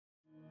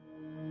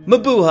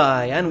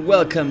Mabuhay and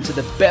welcome to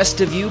the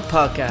Best of You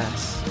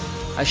podcast,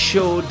 a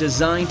show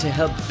designed to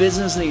help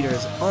business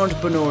leaders,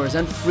 entrepreneurs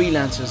and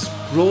freelancers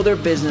grow their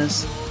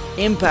business,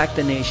 impact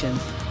the nation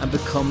and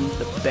become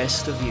the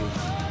best of you.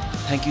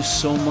 Thank you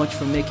so much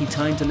for making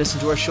time to listen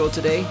to our show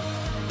today.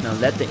 Now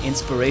let the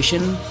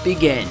inspiration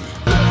begin.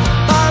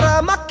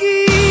 Para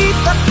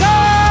makita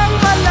kang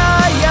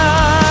malaya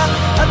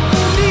at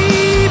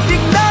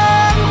umibig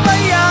ng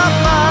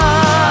payapa,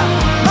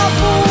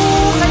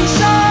 mabuhay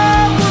sa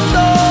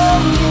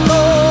mundong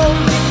itong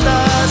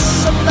ligtas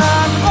sa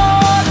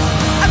takot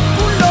at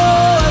gulo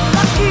at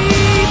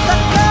makita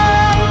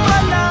kang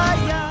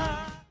malaya.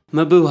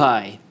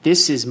 Mabuhay,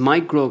 this is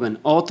Mike Grogan,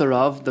 author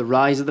of The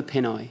Rise of the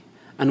Pinoy,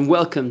 and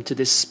welcome to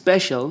this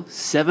special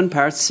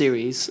 7-part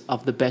series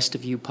of the Best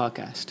of You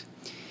podcast.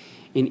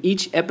 In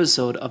each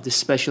episode of this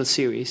special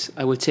series,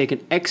 I will take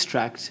an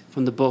extract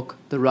from the book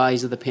The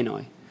Rise of the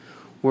Pinoy,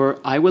 where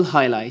I will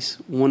highlight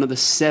one of the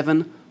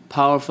 7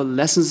 powerful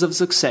lessons of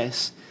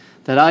success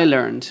that I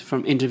learned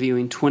from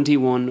interviewing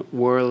 21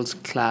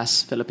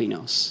 world-class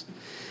Filipinos.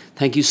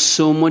 Thank you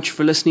so much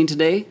for listening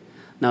today.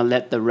 Now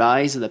let the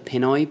Rise of the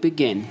Pinoy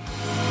begin.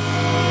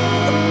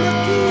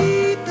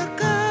 Nakita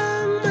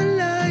kang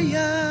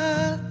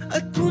malaya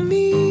at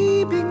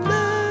umibig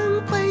ng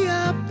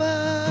payapa,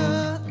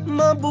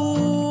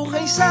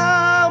 mabuhay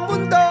sa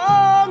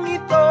mundong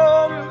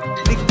itong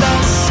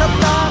ligtas sa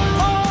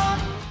takot.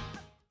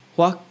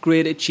 What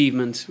great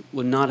achievement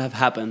would not have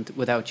happened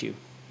without you?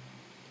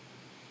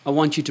 I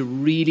want you to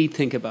really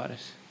think about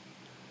it.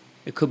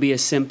 It could be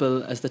as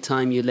simple as the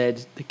time you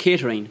led the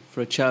catering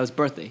for a child's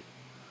birthday,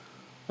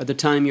 or the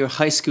time your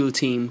high school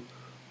team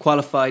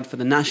qualified for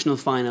the national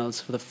finals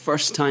for the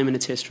first time in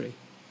its history,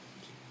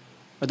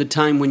 or the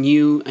time when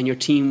you and your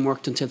team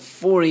worked until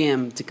 4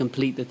 a.m. to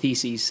complete the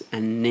theses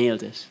and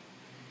nailed it.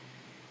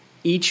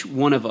 Each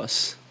one of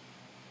us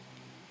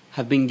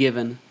have been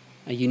given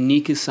a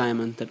unique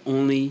assignment that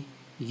only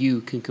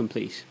you can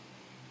complete.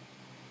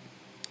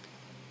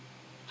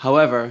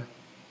 However,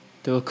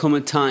 there will come a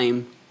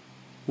time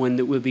when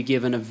we'll be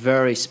given a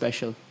very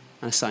special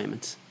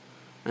assignment,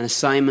 an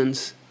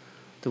assignment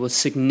that will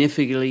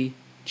significantly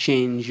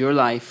change your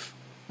life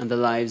and the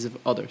lives of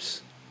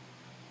others,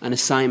 an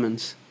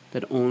assignment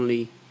that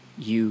only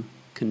you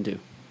can do.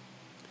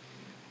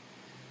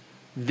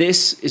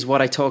 This is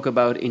what I talk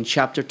about in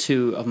chapter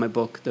 2 of my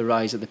book, The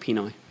Rise of the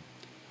Pinoy.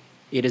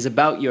 It is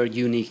about your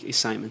unique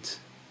assignment.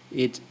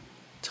 It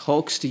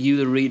talks to you,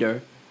 the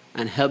reader,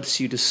 and helps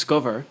you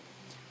discover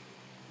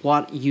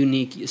what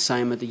unique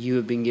assignment that you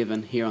have been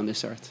given here on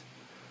this earth.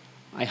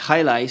 I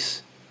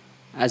highlight,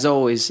 as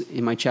always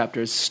in my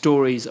chapters,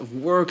 stories of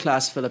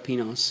world-class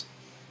Filipinos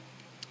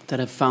that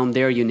have found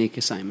their unique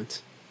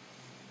assignment.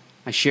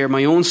 I share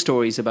my own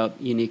stories about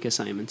unique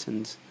assignments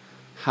and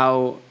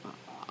how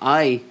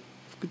I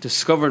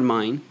discovered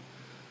mine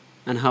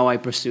and how I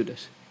pursued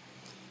it.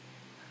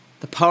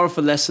 The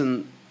powerful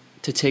lesson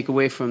to take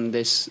away from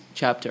this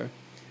chapter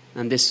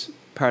and this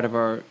part of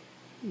our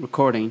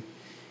recording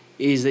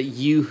is that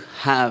you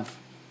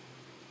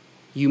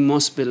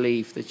must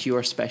believe that you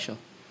are special,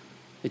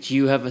 that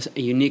you have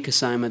a unique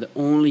assignment that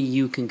only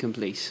you can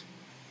complete.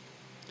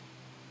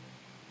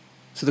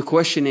 So the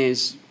question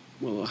is,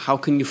 well, how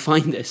can you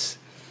find this?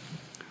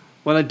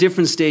 Well, at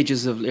different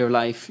stages of your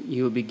life,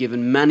 you will be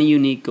given many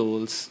unique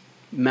goals,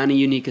 many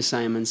unique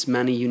assignments,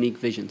 many unique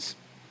visions.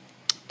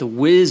 The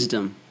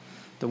wisdom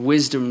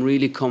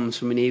really comes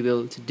from being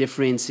able to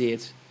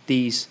differentiate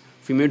these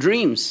from your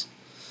dreams.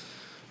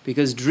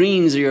 Because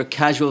dreams are your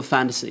casual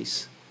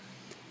fantasies.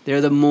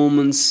 They're the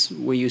moments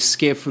where you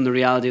escape from the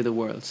reality of the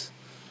world.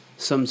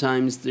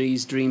 Sometimes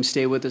these dreams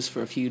stay with us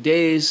for a few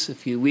days, a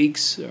few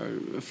weeks,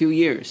 or a few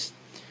years.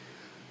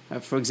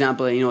 For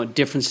example, at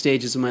different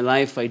stages of my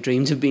life, I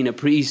dreamed of being a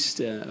priest,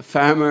 a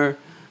farmer,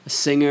 a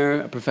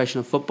singer, a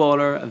professional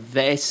footballer, a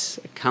vet,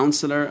 a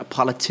counsellor, a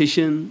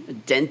politician, a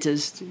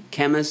dentist, a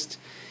chemist,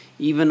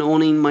 even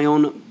owning my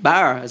own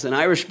bar as an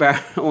Irish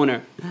bar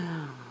owner.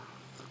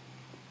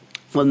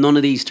 Well, none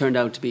of these turned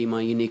out to be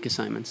my unique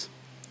assignments.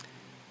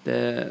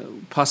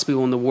 Possibly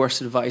one of the worst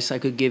advice I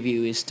could give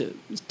you is to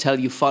tell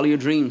you, follow your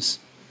dreams.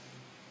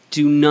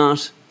 Do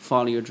not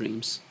follow your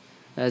dreams.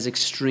 That is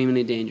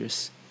extremely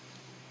dangerous.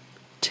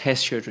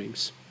 Test your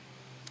dreams.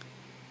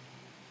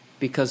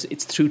 Because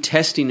it's through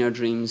testing our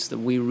dreams that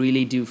we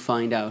really do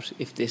find out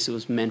if this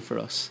was meant for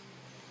us.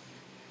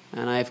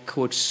 And I've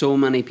coached so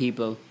many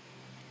people,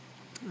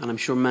 and I'm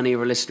sure many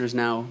of our listeners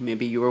now,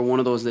 maybe you are one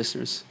of those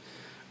listeners,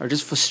 are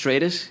just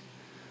frustrated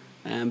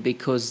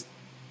because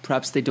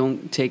perhaps they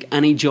don't take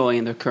any joy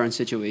in their current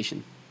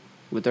situation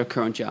with their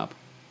current job.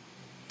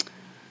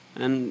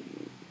 And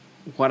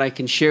what I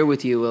can share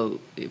with you, well,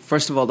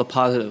 first of all, the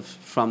positive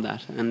from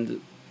that.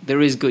 And there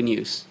is good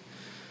news.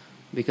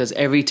 Because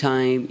every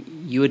time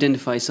you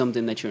identify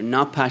something that you're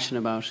not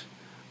passionate about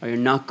or you're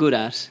not good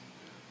at,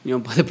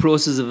 by the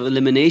process of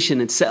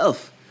elimination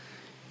itself,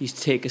 you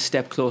take a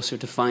step closer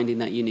to finding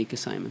that unique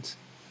assignment.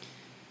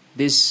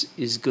 This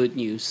is good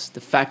news.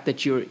 The fact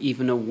that you're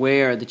even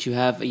aware that you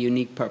have a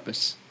unique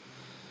purpose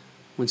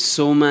when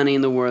so many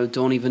in the world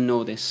don't even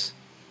know this.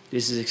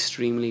 This is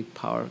extremely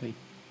empowering,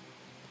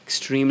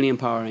 extremely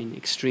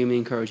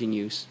encouraging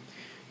news.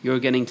 You're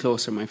getting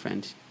closer, my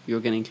friend.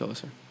 You're getting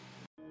closer.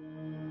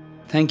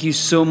 Thank you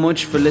so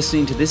much for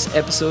listening to this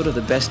episode of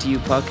the Best of You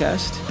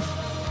podcast.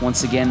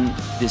 Once again,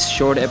 this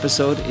short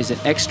episode is an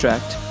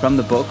extract from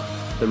the book,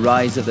 The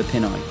Rise of the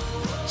Pinoy.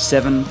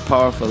 7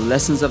 powerful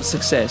lessons of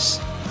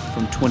success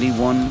from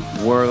 21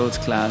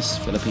 world-class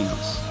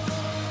Filipinos.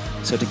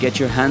 So to get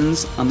your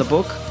hands on the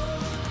book,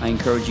 I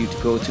encourage you to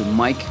go to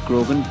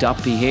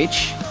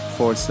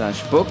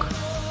mikegrogan.ph/book.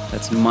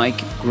 That's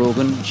Mike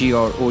Grogan,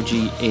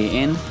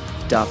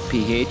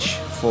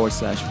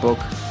 GROGAN.ph/book.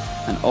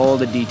 And all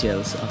the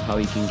details of how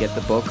you can get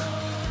the book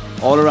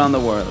all around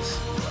the world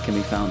can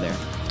be found there.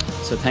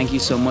 So thank you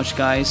so much,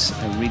 guys.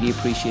 I really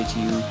appreciate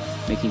you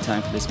making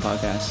time for this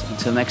podcast.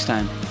 Until next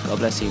time, God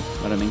bless you.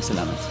 Maraming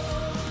salamat.